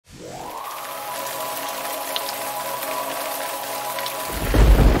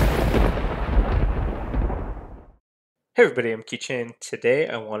Hey everybody, I'm Keychain. Today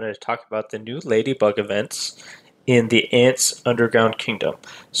I wanted to talk about the new Ladybug events in the Ants Underground Kingdom.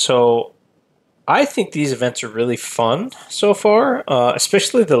 So I think these events are really fun so far,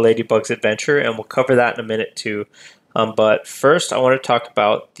 especially the Ladybug's Adventure, and we'll cover that in a minute too. But first I want to talk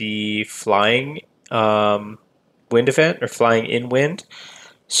about the flying wind event or flying in wind.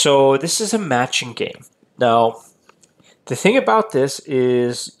 So this is a matching game. Now, the thing about this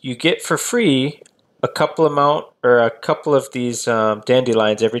is you get for free a couple of these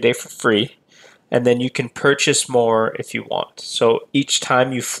dandelions every day for free, and then you can purchase more if you want. So each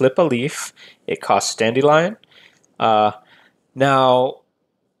time you flip a leaf, it costs a dandelion. Uh, Now,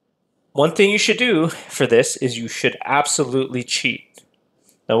 one thing you should do for this is you should absolutely cheat.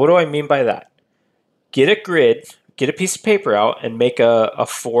 Now, what do I mean by that? Get a grid, get a piece of paper out, and make a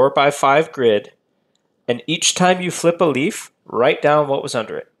 4x5 grid. And each time you flip a leaf, write down what was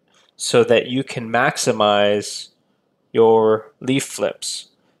under it so that you can maximize your leaf flips.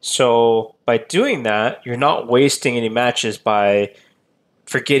 So by doing that, you're not wasting any matches by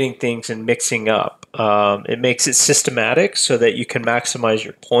forgetting things and mixing up. It makes it systematic so that you can maximize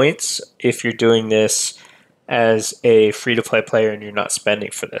your points if you're doing this as a free-to-play player and you're not spending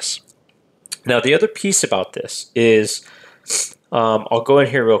for this. Now, the other piece about this is, I'll go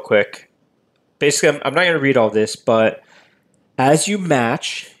in here real quick. Basically, I'm not going to read all this, but as you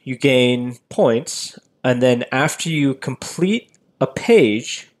match, you gain points, and then after you complete a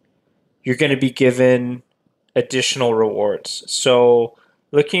page, you're going to be given additional rewards. So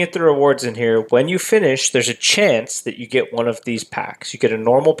looking at the rewards in here, when you finish, there's a chance that you get one of these packs. You get a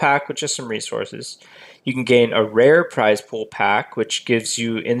normal pack with just some resources. You can gain a rare prize pool pack, which gives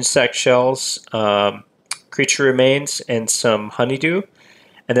you insect shells, creature remains, and some honeydew.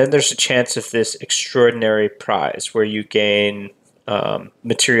 And then there's a chance of this extraordinary prize where you gain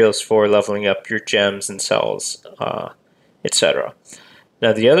materials for leveling up your gems and cells, etc.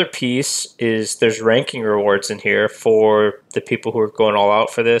 Now the other piece is there's ranking rewards in here for the people who are going all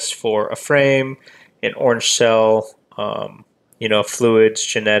out for this, for a frame, an orange cell, fluids,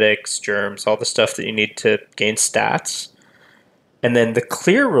 genetics, germs, all the stuff that you need to gain stats. And then the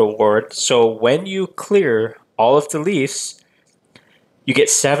clear reward, so when you clear all of the leaves, you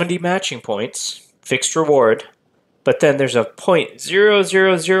get 70 matching points, fixed reward, but then there's a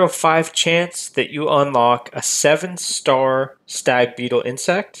 0.0005 chance that you unlock a 7-star stag beetle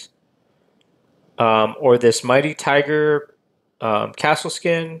insect, or this mighty tiger castle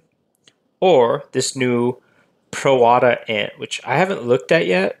skin, or this new Proata ant, which I haven't looked at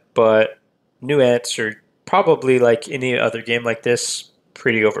yet, but new ants are probably, like any other game like this,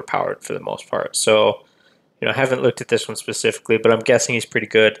 pretty overpowered for the most part. So I haven't looked at this one specifically, but I'm guessing he's pretty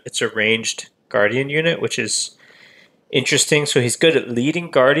good. It's a ranged guardian unit, which is interesting. So he's good at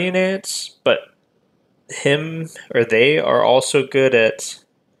leading guardian ants, but him or they are also good at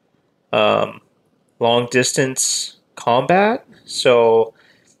long distance combat. So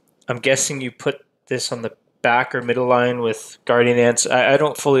I'm guessing you put this on the back or middle line with guardian ants. I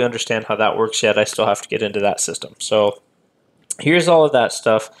don't fully understand how that works yet. I still have to get into that system. So here's all of that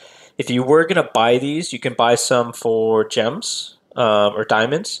stuff. If you were going to buy these, you can buy some for gems or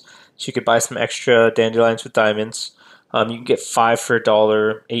diamonds. So you could buy some extra dandelions with diamonds. You can get 5 for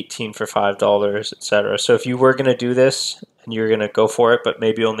 $1, 18 for $5, etc. So if you were going to do this and you're going to go for it, but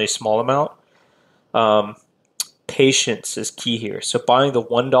maybe only a small amount, patience is key here. So buying the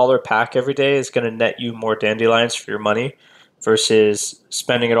 $1 pack every day is going to net you more dandelions for your money versus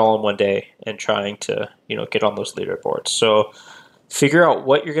spending it all in one day and trying to get on those leaderboards. So figure out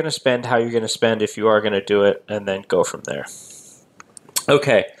what you're going to spend, how you're going to spend if you are going to do it, and then go from there.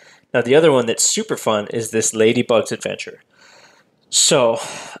 Okay, now the other one that's super fun is this Ladybug's Adventure. So,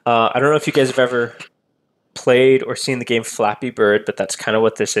 I don't know if you guys have ever played or seen the game Flappy Bird, but that's kind of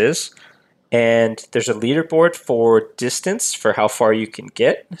what this is. And there's a leaderboard for distance, for how far you can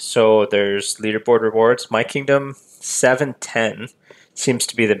get. So there's leaderboard rewards. My Kingdom 710 seems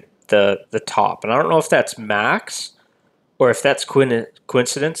to be the top. And I don't know if that's max, or if that's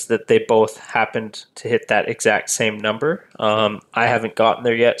coincidence that they both happened to hit that exact same number. I haven't gotten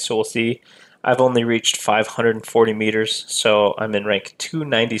there yet, so we'll see. I've only reached 540 meters, so I'm in rank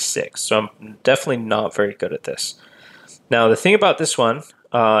 296. So I'm definitely not very good at this. Now, the thing about this one,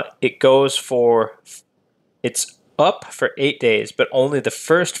 it's up for 8 days, but only the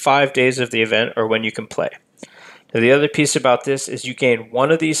first 5 days of the event are when you can play. Now, the other piece about this is you gain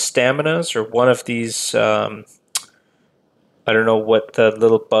one of these staminas, or one of these I don't know what the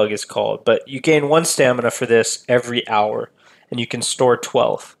little bug is called, but you gain 1 stamina for this every hour, and you can store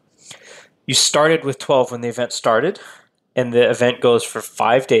 12. You started with 12 when the event started, and the event goes for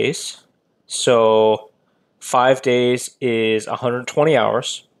 5 days. So 5 days is 120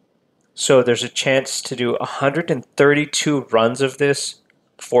 hours. So there's a chance to do 132 runs of this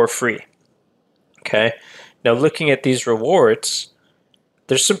for free. Okay. Now looking at these rewards,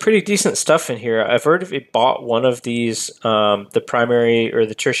 there's some pretty decent stuff in here. I've already bought one of these, the primary or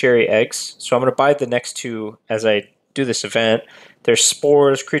the tertiary eggs. So I'm going to buy the next two as I do this event. There's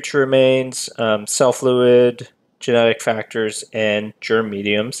spores, creature remains, cell fluid, genetic factors, and germ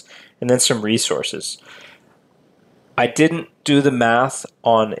mediums, and then some resources. I didn't do the math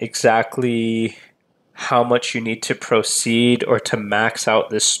on exactly how much you need to proceed or to max out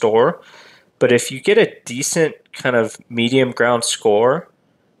this store, but if you get a decent kind of medium ground score,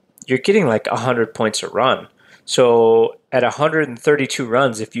 you're getting like 100 points a run. So at 132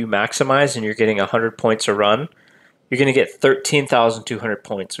 runs, if you maximize and you're getting 100 points a run, you're going to get 13,200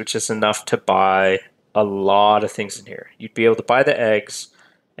 points, which is enough to buy a lot of things in here. You'd be able to buy the eggs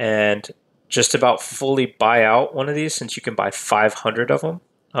and just about fully buy out one of these, since you can buy 500 of them,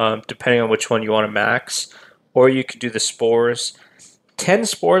 depending on which one you want to max. Or you could do the spores. 10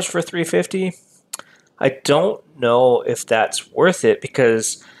 spores for 350. I don't know if that's worth it,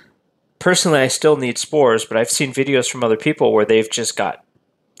 because personally I still need spores, but I've seen videos from other people where they've just got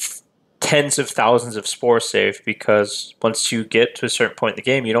tens of thousands of spores saved, because once you get to a certain point in the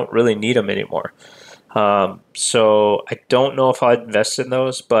game, you don't really need them anymore. So I don't know if I'd invest in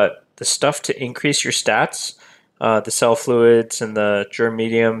those, but the stuff to increase your stats, the cell fluids and the germ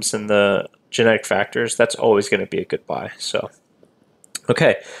mediums and the genetic factors, that's always going to be a good buy. So,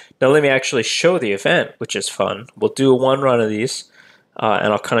 okay, now let me actually show the event, which is fun. We'll do one run of these,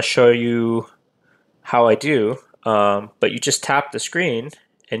 and I'll kind of show you how I do. But you just tap the screen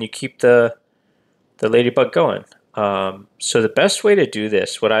and you keep the ladybug going. So the best way to do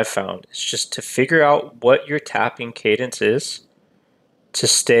this, what I've found, is just to figure out what your tapping cadence is to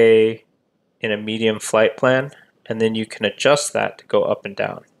stay in a medium flight plan, and then you can adjust that to go up and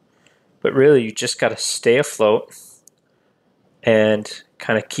down. But really, you just got to stay afloat and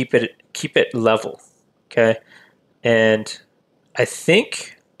kind of keep it level, okay? And I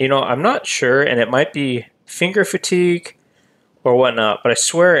think, I'm not sure, and it might be finger fatigue or whatnot, but I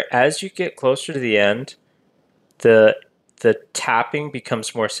swear as you get closer to the end, the tapping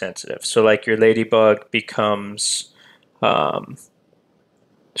becomes more sensitive. So like your ladybug becomes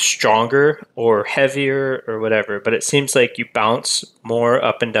stronger or heavier or whatever, but it seems like you bounce more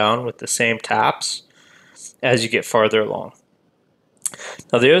up and down with the same taps as you get farther along.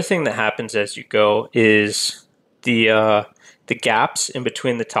 Now the other thing that happens as you go is the gaps in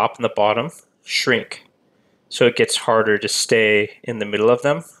between the top and the bottom shrink, so it gets harder to stay in the middle of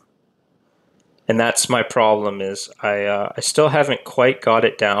them. And that's my problem, is I still haven't quite got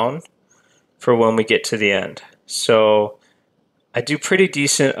it down for when we get to the end. So I do pretty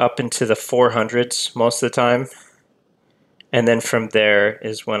decent up into the 400s most of the time. And then from there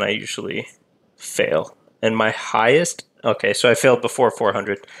is when I usually fail. And my highest, okay, so I failed before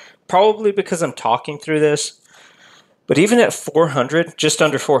 400, probably because I'm talking through this. But even at 400, just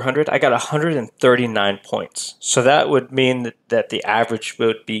under 400, I got 139 points. So that would mean that the average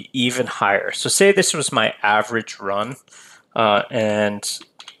would be even higher. So say this was my average run, and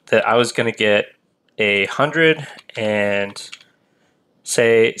that I was going to get 100 and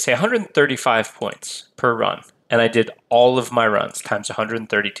say 135 points per run. And I did all of my runs times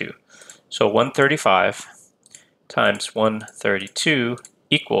 132. So 135 times 132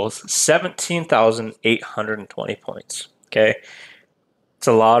 equals 17,820 points. Okay, it's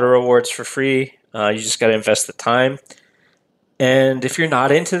a lot of rewards for free. You just got to invest the time. And if you're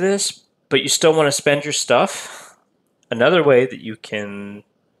not into this, but you still want to spend your stuff, another way that you can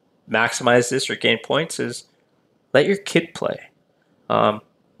maximize this or gain points is let your kid play.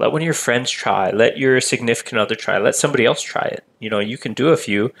 Let one of your friends try. Let your significant other try. Let somebody else try it. You can do a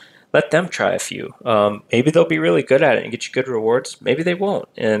few. Let them try a few. Maybe they'll be really good at it and get you good rewards. Maybe they won't.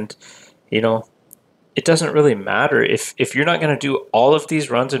 And, it doesn't really matter. If you're not going to do all of these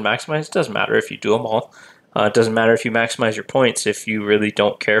runs and maximize, it doesn't matter if you do them all. It doesn't matter if you maximize your points if you really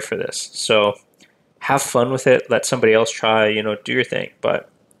don't care for this. So have fun with it. Let somebody else try, do your thing. But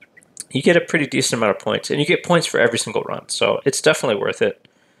you get a pretty decent amount of points. And you get points for every single run. So it's definitely worth it.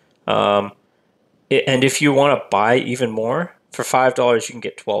 And if you want to buy even more, for $5, you can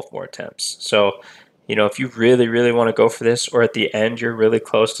get 12 more attempts. So, if you really, really want to go for this, or at the end you're really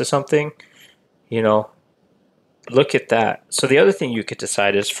close to something, look at that. So the other thing you could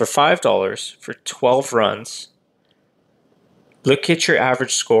decide is for $5 for 12 runs, look at your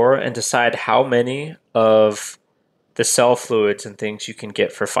average score and decide how many of the cell fluids and things you can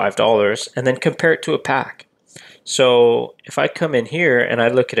get for $5, and then compare it to a pack. So if I come in here and I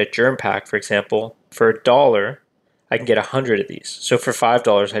look at a germ pack, for example, for $1, I can get 100 of these. So for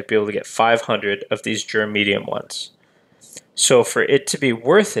 $5, I'd be able to get 500 of these germ medium ones. So for it to be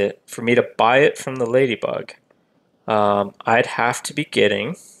worth it, for me to buy it from the Ladybug, I'd have to be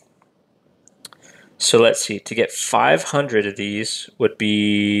getting, so let's see, to get 500 of these would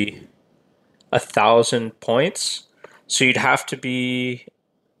be 1,000 points. So you'd have to be,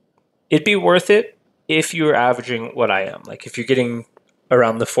 it'd be worth it if you were averaging what I am. Like if you're getting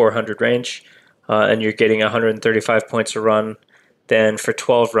around the 400 range and you're getting 135 points a run, then for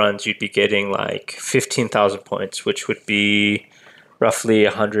 12 runs, you'd be getting like 15,000 points, which would be roughly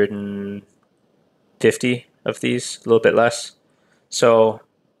 150 of these, a little bit less. So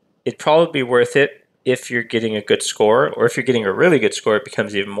it'd probably be worth it if you're getting a good score, or if you're getting a really good score, it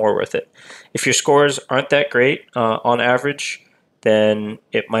becomes even more worth it. If your scores aren't that great on average, then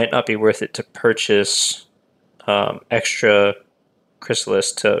it might not be worth it to purchase extra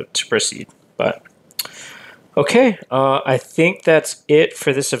chrysalis to proceed. But okay, I think that's it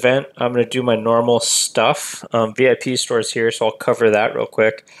for this event. I'm going to do my normal stuff. VIP stores here, so I'll cover that real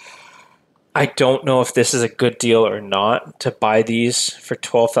quick. I don't know if this is a good deal or not to buy these for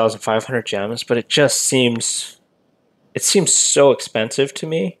 12,500 gems, but it seems so expensive to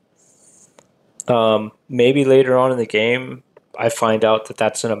me. Maybe later on in the game, I find out that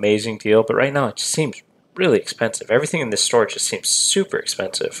that's an amazing deal, but right now it just seems really expensive. Everything in this store just seems super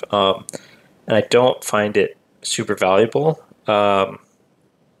expensive, and I don't find it super valuable.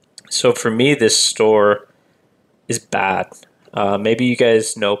 So for me, this store is bad. Maybe you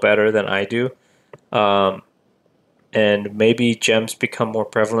guys know better than I do. And maybe gems become more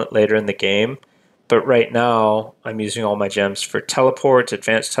prevalent later in the game. But right now, I'm using all my gems for teleports,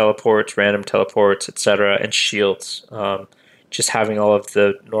 advanced teleports, random teleports, etc., and shields. Just having all of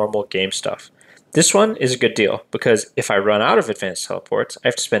the normal game stuff. This one is a good deal because if I run out of advanced teleports, I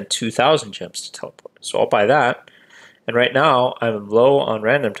have to spend 2,000 gems to teleport. So I'll buy that. And right now, I'm low on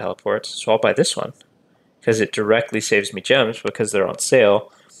random teleports, so I'll buy this one because it directly saves me gems because they're on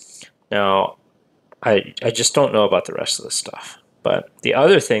sale. Now, I just don't know about the rest of this stuff. But the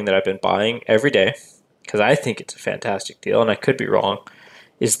other thing that I've been buying every day, because I think it's a fantastic deal, and I could be wrong,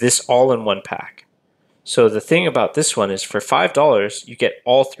 is this all-in-one pack. So the thing about this one is for $5, you get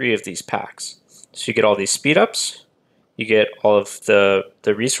all 3 of these packs. So you get all these speed-ups, you get all of the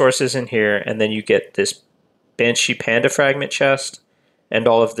resources in here, and then you get this Banshee Panda Fragment chest, and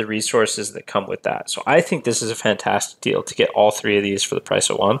all of the resources that come with that. So I think this is a fantastic deal to get all 3 of these for the price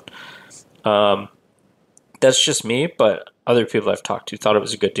of one. That's just me, but other people I've talked to thought it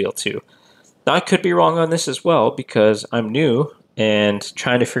was a good deal too. Now I could be wrong on this as well because I'm new and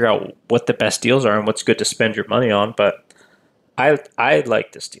trying to figure out what the best deals are and what's good to spend your money on, but I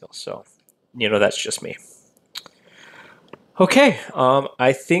like this deal, so that's just me. Okay,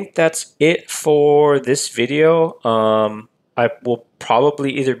 I think that's it for this video. I will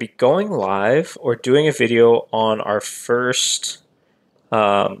probably either be going live or doing a video on our first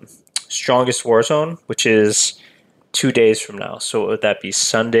Strongest Warzone, which is 2 days from now. So would that be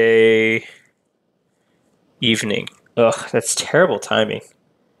Sunday evening? Ugh, that's terrible timing.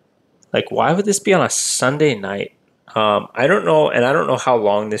 Like, why would this be on a Sunday night? I don't know, and I don't know how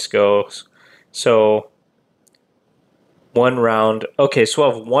long this goes. So one round. Okay, so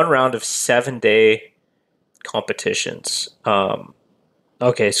we'll have one round of 7-day competitions.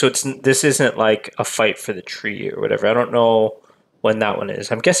 Okay, so this isn't like a fight for the tree or whatever. I don't know when that one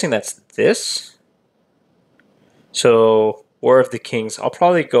is. I'm guessing that's this. So War of the Kings, I'll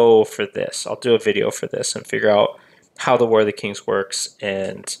probably go for this. I'll do a video for this and figure out how the War of the Kings works,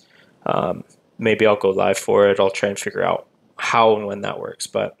 and maybe I'll go live for it. I'll try and figure out how and when that works.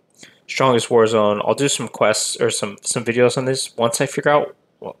 But Strongest Warzone, I'll do some quests or some videos on this once I figure out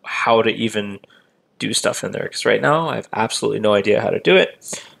how to even do stuff in there, because right now I have absolutely no idea how to do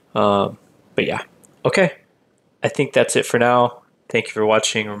it. But yeah, okay. I think that's it for now. Thank you for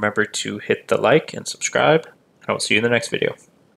watching. Remember to hit the like and subscribe. I will see you in the next video.